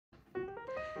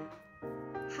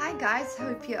Hi guys,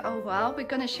 hope you're all well. We're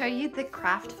going to show you the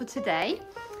craft for today.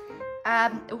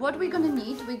 What we're going to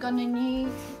need, we're going to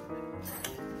need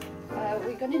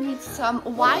some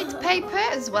white paper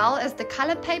as well as the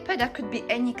color paper. That could be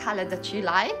any color that you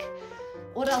like.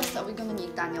 What else are we going to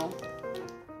need, Daniel?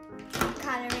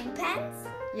 Coloring pens.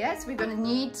 Yes, we're going to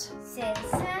need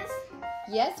scissors.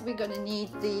 Yes, we're going to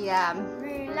need the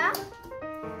ruler.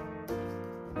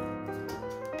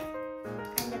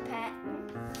 And the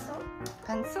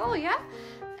pencil, yeah,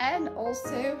 and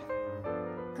also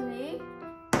glue.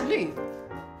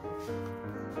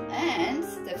 And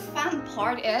the fun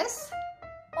part is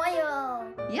oil.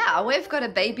 Yeah, we've got a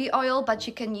baby oil, but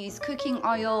you can use cooking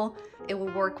oil. It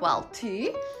will work well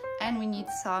too. And we need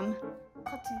some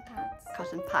cotton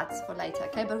pads for later,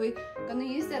 okay? But we're gonna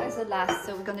use that as a last,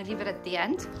 so we're gonna leave it at the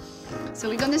end. So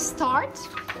we're gonna start.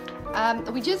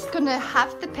 We're just gonna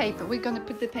half the paper. We're gonna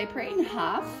put the paper in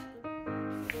half.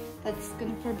 That's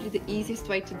gonna probably the easiest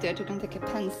way to do it. We're gonna take a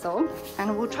pencil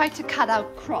and we'll try to cut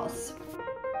out cross.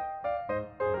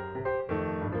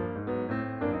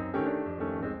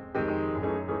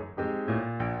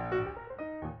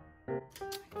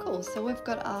 Cool, so we've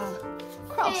got our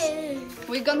cross.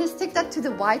 We're gonna stick that to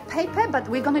the white paper, but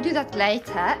we're gonna do that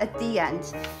later at the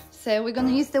end. So we're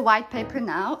gonna use the white paper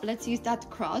now. Let's use that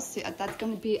cross. So that's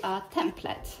gonna be our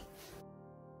template.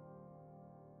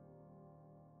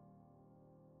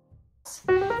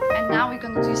 And now we're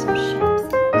gonna do some shapes.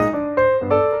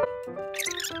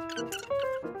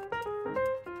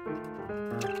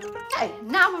 Okay,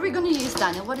 now what we're gonna use,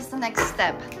 Daniel? What is the next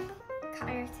step?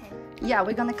 Color in. Yeah,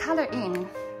 we're gonna color in.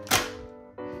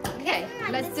 Okay,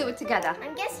 let's do it together.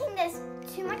 I'm guessing there's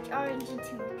too much orange and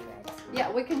too much red.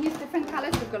 Yeah, we can use different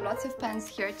colors. We've got lots of pens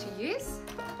here to use.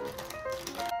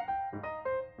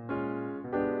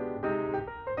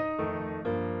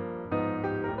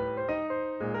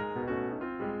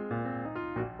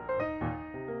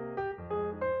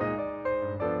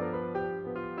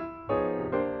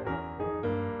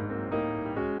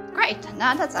 Great,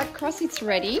 now that our cross is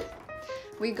ready,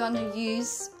 we're gonna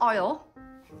use oil.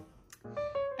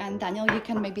 And Daniel, you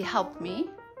can maybe help me.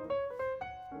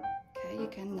 Okay, you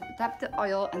can dab the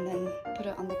oil and then put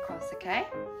it on the cross, okay?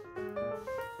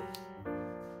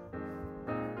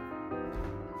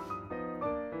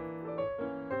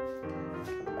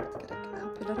 Get it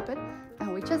up a little bit.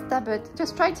 And we just dab it.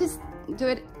 Just try to do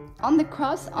it on the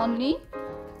cross only.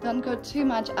 Don't go too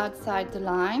much outside the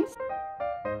lines.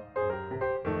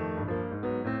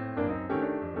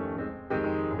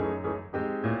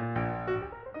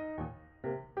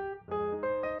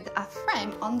 A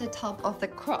frame on the top of the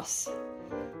cross,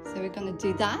 so we're going to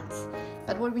do that.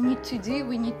 But what we need to do,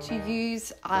 we need to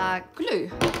use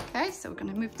glue. Okay, so we're going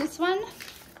to move this one.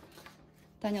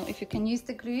 Daniel, if you can use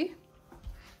the glue.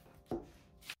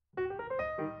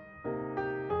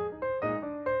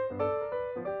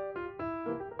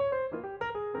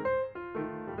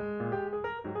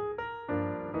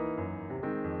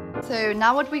 So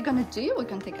now what we're going to do, we're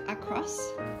going to take a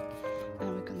cross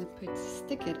and we're going to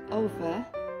stick it over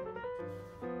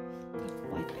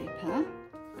white paper.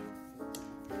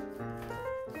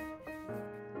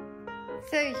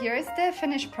 So here's the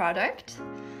finished product.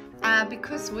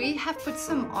 Because we have put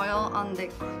some oil on the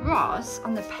cross,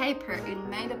 on the paper, it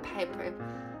made the paper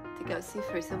to go see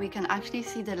through, so we can actually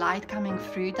see the light coming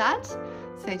through that.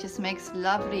 So it just makes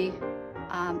lovely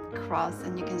cross,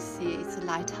 and you can see it's a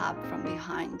light up from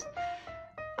behind.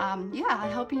 Yeah, I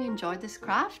hope you enjoyed this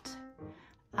craft.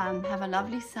 Have a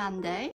lovely Sunday.